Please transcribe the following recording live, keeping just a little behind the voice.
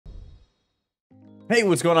Hey,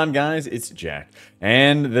 what's going on, guys? It's Jack,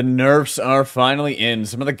 and the nerfs are finally in.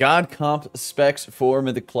 Some of the God Comp specs for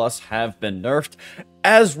Mythic Plus have been nerfed,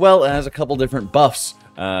 as well as a couple different buffs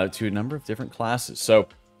to a number of different classes. So,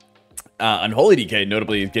 Unholy Decay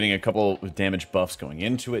notably is getting a couple of damage buffs going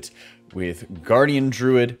into it, with Guardian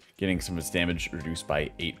Druid getting some of its damage reduced by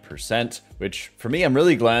 8%, which, for me, I'm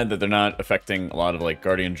really glad that they're not affecting a lot of, like,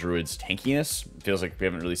 Guardian Druid's tankiness. It feels like we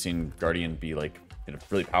haven't really seen Guardian be, like, in a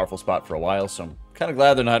really powerful spot for a while, so I'm kind of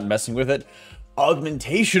glad they're not messing with it.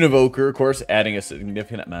 Augmentation of Ochre, of course, adding a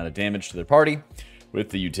significant amount of damage to their party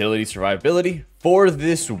with the utility survivability. For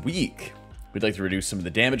this week, we'd like to reduce some of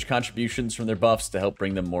the damage contributions from their buffs to help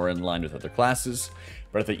bring them more in line with other classes.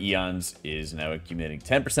 Breath of Eons is now accumulating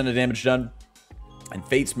 10% of damage done, and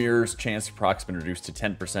Fate's Mirror's chance to proc has been reduced to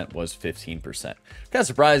 10% was 15%. Kind of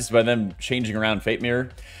surprised by them changing around Fate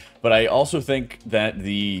Mirror, but I also think that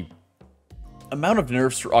the amount of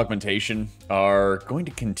nerfs for augmentation are going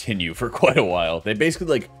to continue for quite a while. They basically,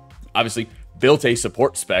 like, obviously built a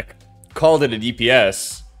support spec, called it a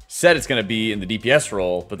DPS, said it's going to be in the DPS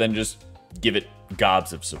role, but then just give it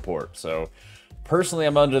gobs of support. So personally,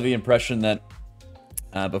 I'm under the impression that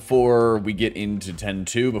before we get into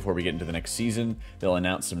 10.2, before we get into the next season, they'll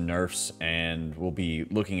announce some nerfs, and we'll be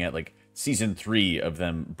looking at, like, season 3 of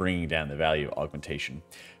them bringing down the value of augmentation.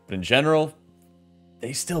 But in general,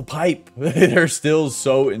 they still pipe. They're still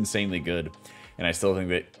so insanely good. And I still think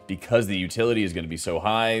that because the utility is going to be so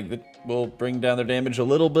high, that will bring down their damage a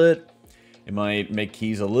little bit. It might make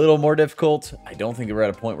keys a little more difficult. I don't think we're at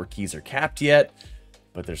a point where keys are capped yet,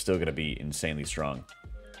 but they're still going to be insanely strong.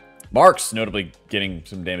 Marks, notably getting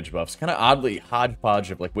some damage buffs. Kind of oddly hodgepodge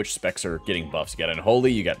of, like, which specs are getting buffs. You got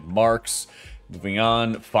Unholy, you got Marks. Moving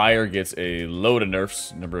on, Fire gets a load of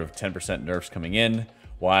nerfs, number of 10% nerfs coming in,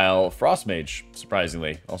 while Frost Mage,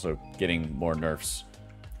 surprisingly, also getting more nerfs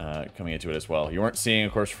coming into it as well. You weren't seeing,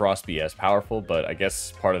 of course, Frost be as powerful, but I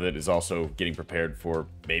guess part of it is also getting prepared for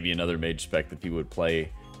maybe another mage spec that people would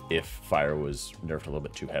play if Fire was nerfed a little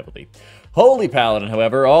bit too heavily. Holy Paladin,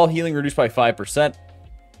 however, all healing reduced by 5%.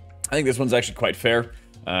 I think this one's actually quite fair.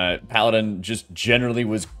 Paladin just generally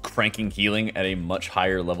was cranking healing at a much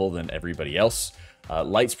higher level than everybody else.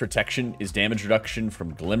 Light's protection is damage reduction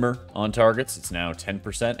from Glimmer on targets. It's now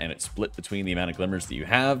 10%, and it's split between the amount of Glimmers that you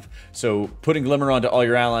have. So putting Glimmer onto all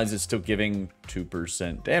your allies is still giving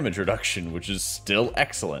 2% damage reduction, which is still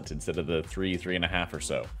excellent, instead of the 3.5 or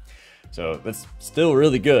so. So that's still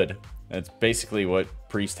really good. That's basically what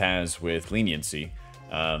Priest has with Leniency,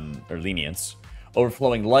 or Lenience.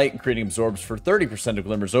 Overflowing Light, creating absorbs for 30% of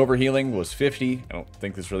Glimmer's overhealing, was 50. I don't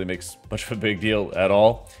think this really makes much of a big deal at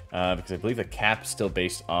all, because I believe the cap is still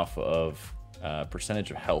based off of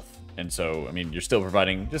percentage of health. And so, I mean, you're still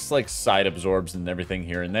providing just, like, side absorbs and everything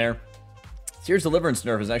here and there. Seer's Deliverance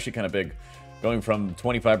nerf is actually kind of big, going from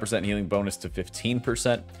 25% healing bonus to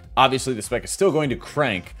 15%. Obviously, the spec is still going to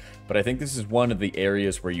crank, but I think this is one of the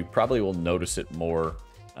areas where you probably will notice it more,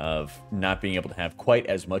 of not being able to have quite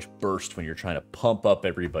as much burst when you're trying to pump up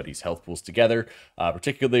everybody's health pools together,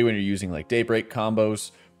 particularly when you're using, like, Daybreak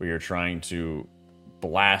combos, where you're trying to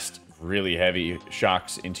blast really heavy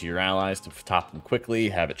shocks into your allies to top them quickly,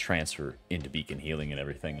 have it transfer into beacon healing and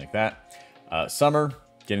everything like that. Summer,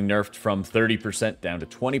 getting nerfed from 30% down to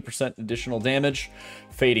 20% additional damage.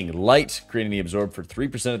 Fading Light, creating the absorb for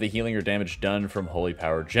 3% of the healing or damage done from Holy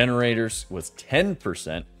Power generators, was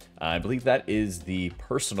 10%. I believe that is the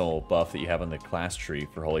personal buff that you have on the class tree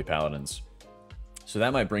for Holy Paladins. So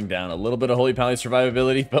that might bring down a little bit of Holy Paladin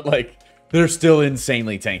survivability, but, like, they're still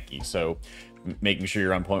insanely tanky. So making sure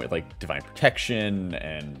you're on point with, like, Divine Protection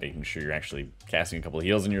and making sure you're actually casting a couple of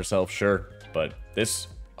heals on yourself, sure. But this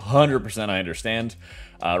 100% I understand.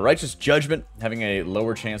 Righteous Judgment, having a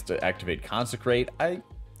lower chance to activate Consecrate. I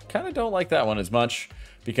kind of don't like that one as much,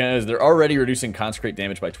 because they're already reducing Consecrate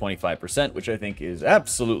damage by 25%, which I think is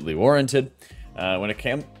absolutely warranted. When it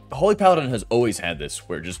came, Holy Paladin has always had this,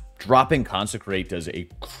 where just dropping Consecrate does a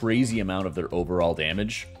crazy amount of their overall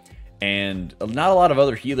damage, and not a lot of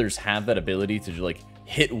other healers have that ability to, like,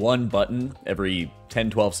 hit one button every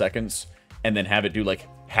 10-12 seconds, and then have it do, like,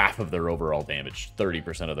 half of their overall damage,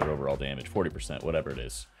 30% of their overall damage, 40%, whatever it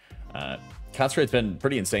is. Consecrate's been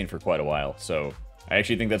pretty insane for quite a while, so I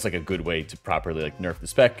actually think that's, like, a good way to properly, like, nerf the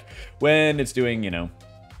spec when it's doing, you know,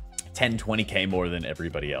 10-20k more than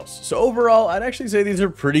everybody else. So overall, I'd actually say these are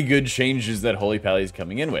pretty good changes that Holy Pally is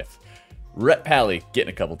coming in with. Ret Pally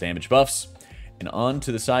getting a couple damage buffs. And on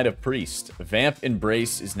to the side of Priest, Vamp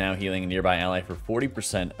Embrace is now healing a nearby ally for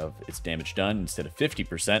 40% of its damage done instead of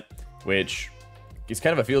 50%, which is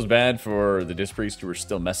kind of feels bad for the Disc Priest who are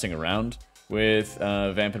still messing around with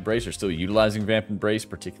Vamp Embrace, or still utilizing Vamp Embrace,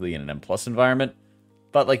 particularly in an M+ environment.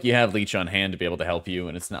 but like you have Leech on hand to be able to help you,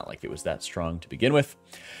 and it's not like it was that strong to begin with.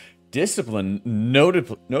 Discipline,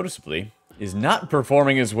 noticeably, is not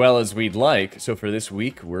performing as well as we'd like, so for this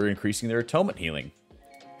week, we're increasing their atonement healing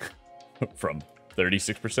from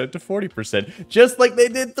 36% to 40%, just like they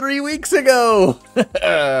did 3 weeks ago.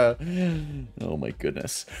 Oh my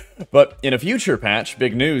goodness. But in a future patch,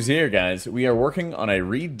 big news here, guys, we are working on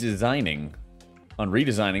redesigning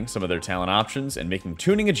some of their talent options and making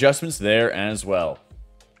tuning adjustments there as well.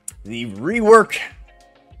 The rework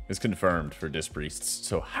is confirmed for Disc Priests,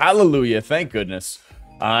 so hallelujah, thank goodness.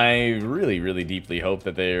 I really deeply hope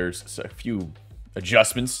that there's a few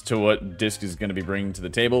adjustments to what Disc is going to be bringing to the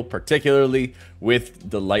table, particularly with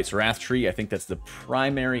the Light's Wrath tree. I think that's the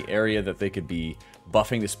primary area that they could be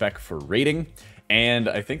buffing the spec for rating, and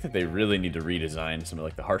I think that they really need to redesign some of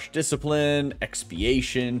like the Harsh Discipline,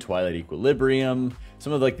 Expiation, Twilight Equilibrium,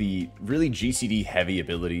 some of like the really GCD heavy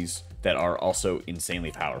abilities that are also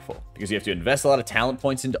insanely powerful, because you have to invest a lot of talent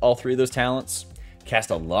points into all 3 of those talents, cast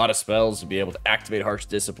a lot of spells to be able to activate Harsh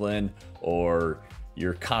Discipline, or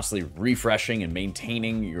you're constantly refreshing and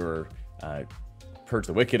maintaining your Purge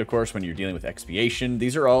the Wicked, of course, when you're dealing with Expiation.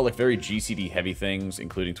 These are all like very GCD heavy things,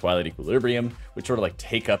 including Twilight Equilibrium, which sort of like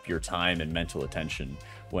take up your time and mental attention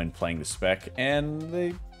when playing the spec, and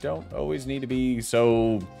they don't always need to be.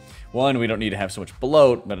 So one, we don't need to have so much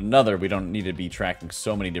bloat, but another, we don't need to be tracking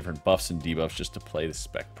so many different buffs and debuffs just to play the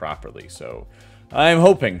spec properly. So I'm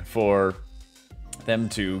hoping for them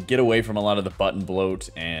to get away from a lot of the button bloat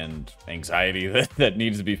and anxiety that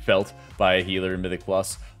needs to be felt by a healer in Mythic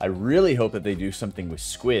Plus. I really hope that they do something with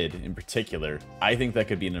Squid in particular. I think that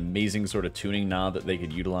could be an amazing sort of tuning knob that they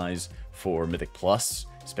could utilize for Mythic Plus,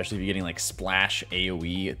 especially if you're getting like splash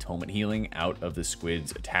AoE atonement healing out of the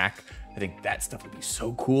Squid's attack. I think that stuff would be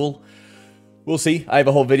so cool. We'll see. I have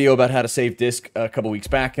a whole video about how to save Disc a couple weeks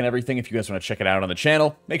back and everything. If you guys want to check it out on the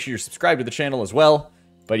channel, make sure you're subscribed to the channel as well.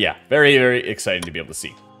 But yeah, very exciting to be able to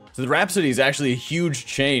see. So the Rhapsody is actually a huge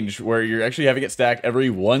change where you're actually having it stack every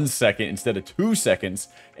 1 second instead of 2 seconds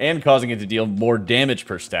and causing it to deal more damage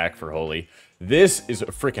per stack for Holy. This is a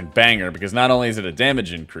freaking banger because not only is it a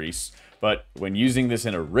damage increase, but when using this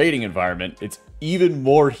in a raiding environment, it's even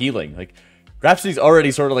more healing. Like, Rhapsody's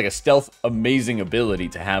already sort of like a stealth amazing ability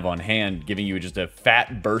to have on hand, giving you just a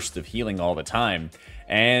fat burst of healing all the time.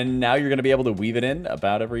 And now you're going to be able to weave it in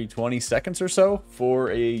about every 20 seconds or so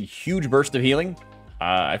for a huge burst of healing.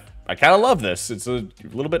 I kind of love this. It's a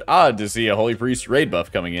little bit odd to see a Holy Priest raid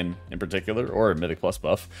buff coming in particular, or a Mythic Plus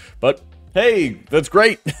buff. But hey, that's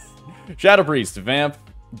great. Shadow Priest, Vamp,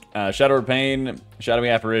 Shadow of Pain, Shadowy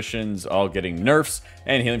Apparitions, all getting nerfs,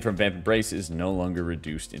 and healing from Vamp Embrace is no longer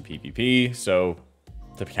reduced in PvP, so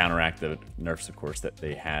to counteract the nerfs, of course, that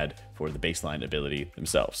they had for the baseline ability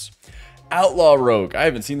themselves. Outlaw Rogue, I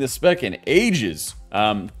haven't seen this spec in ages.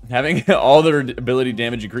 Having all their ability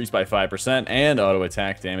damage increased by 5% and auto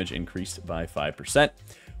attack damage increased by 5%.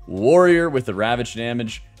 Warrior with the Ravage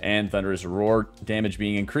damage and Thunderous Roar damage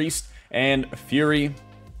being increased, and Fury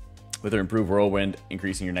with their improved Whirlwind,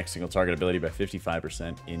 increasing your next single target ability by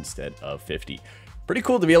 55% instead of 50%. Pretty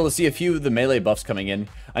cool to be able to see a few of the melee buffs coming in.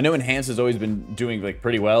 I know Enhance has always been doing like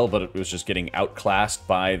pretty well, but it was just getting outclassed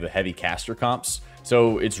by the heavy caster comps.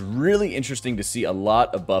 So it's really interesting to see a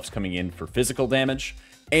lot of buffs coming in for physical damage,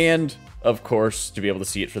 and of course to be able to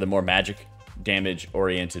see it for the more magic damage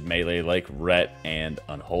oriented melee like Ret and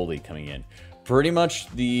Unholy coming in. Pretty much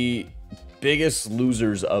the biggest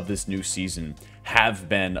losers of this new season have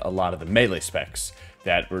been a lot of the melee specs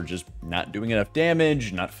that were just not doing enough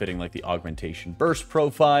damage, not fitting like the augmentation burst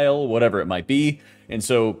profile, whatever it might be. And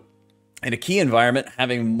so in a key environment,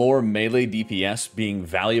 having more melee DPS being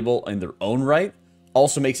valuable in their own right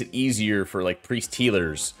also makes it easier for like priest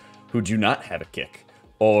healers who do not have a kick,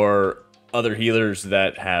 or other healers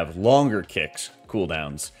that have longer kicks,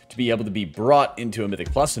 cooldowns, to be able to be brought into a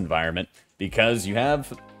Mythic Plus environment because you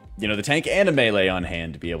have, you know, the tank and a melee on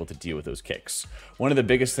hand to be able to deal with those kicks. One of the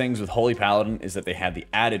biggest things with Holy Paladin is that they had the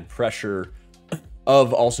added pressure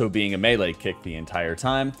of also being a melee kick the entire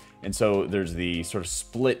time, and so there's the sort of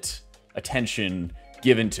split attention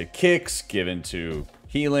given to kicks, given to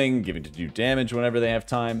healing, given to do damage whenever they have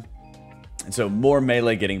time. And so more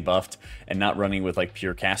melee getting buffed and not running with like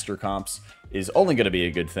pure caster comps is only going to be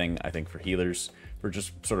a good thing, I think, for healers. We're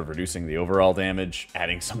just sort of reducing the overall damage,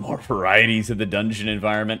 adding some more variety to the dungeon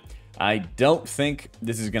environment. I don't think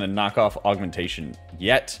this is going to knock off augmentation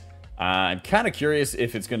yet. I'm kind of curious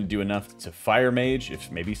if it's going to do enough to Fire Mage,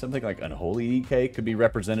 if maybe something like Unholy EK could be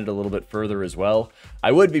represented a little bit further as well.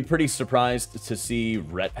 I would be pretty surprised to see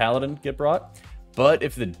Ret Paladin get brought, But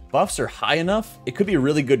if the buffs are high enough, it could be a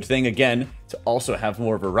really good thing, again, to also have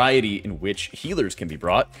more variety in which healers can be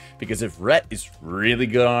brought. Because if Ret is really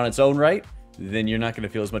good on its own right, then you're not going to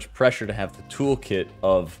feel as much pressure to have the toolkit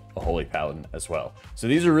of a Holy Paladin as well. So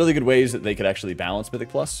these are really good ways that they could actually balance Mythic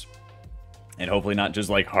Plus. And hopefully not just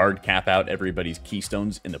like hard cap out everybody's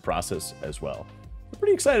keystones in the process as well. I'm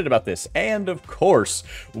pretty excited about this. And of course,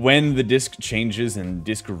 when the disc changes and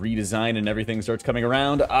disc redesign and everything starts coming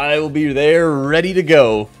around, I will be there ready to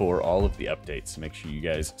go for all of the updates. Make sure you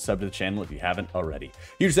guys sub to the channel if you haven't already.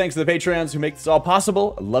 Huge thanks to the Patreons who make this all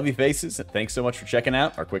possible. I love you faces, and thanks so much for checking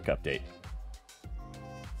out our quick update.